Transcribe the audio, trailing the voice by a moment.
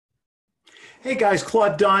Hey guys,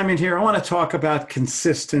 Claude Diamond here. I want to talk about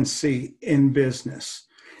consistency in business.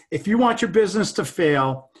 If you want your business to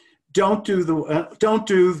fail, don't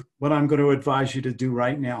do what I'm going to advise you to do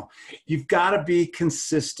right now. You've got to be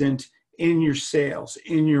consistent in your sales,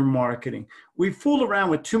 in your marketing. We fool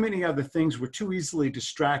around with too many other things. We're too easily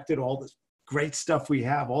distracted. All this great stuff we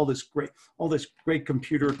have, all this great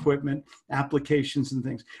computer equipment, applications and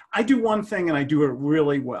things. I do one thing and I do it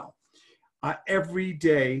really well. Every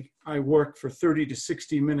day I work for 30 to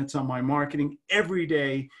 60 minutes on my marketing. Every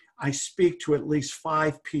day I speak to at least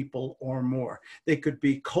 5 people or more. They could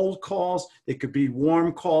be cold calls. They could be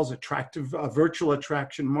warm calls, virtual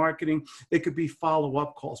attraction marketing. They could be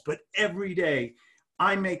follow-up calls. But every day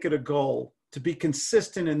I make it a goal to be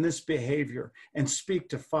consistent in this behavior and speak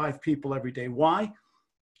to 5 people every day. Why?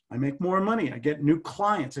 I make more money. I get new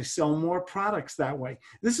clients. I sell more products that way.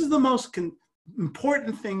 This is the most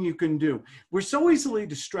important thing you can do. We're so easily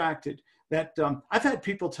distracted that I've had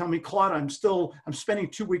people tell me, Claude, I'm spending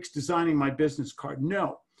 2 weeks designing my business card.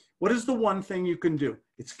 No. What is the one thing you can do?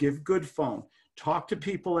 It's give good phone. Talk to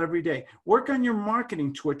people every day. Work on your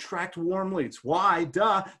marketing to attract warm leads. Why?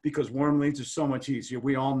 Duh, because warm leads are so much easier.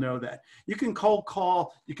 We all know that. You can cold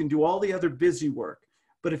call. You can do all the other busy work.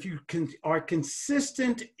 But if you are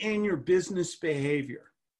consistent in your business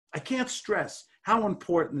behavior, I can't stress how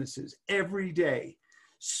important this is. Every day,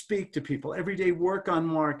 speak to people. Every day, work on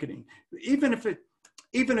marketing. Even if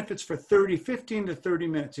it's for 15 to 30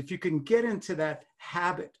 minutes, if you can get into that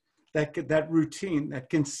habit, that routine, that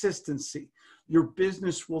consistency, your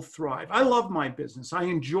business will thrive. I love my business. I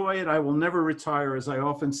enjoy it. I will never retire, as I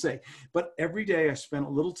often say. But every day I spend a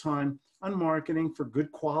little time on marketing for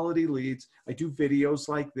good quality leads. I do videos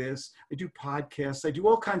like this. I do podcasts. I do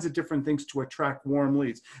all kinds of different things to attract warm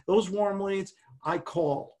leads. Those warm leads, I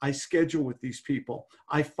call, I schedule with these people.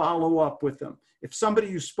 I follow up with them. If somebody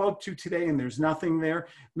you spoke to today and there's nothing there,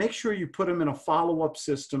 make sure you put them in a follow-up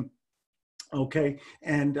system. Okay,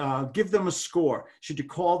 and give them a score. Should you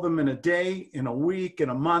call them in a day, in a week, in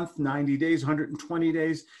a month, 90 days, 120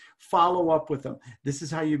 days? Follow up with them. This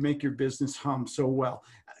is how you make your business hum so well.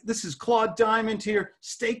 This is Claude Diamond here.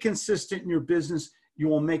 Stay consistent in your business. You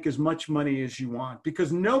will make as much money as you want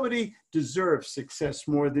because nobody deserves success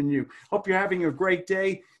more than you. Hope you're having a great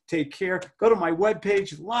day. Take care. Go to my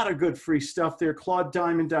webpage. A lot of good free stuff there,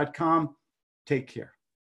 claudediamond.com. Take care.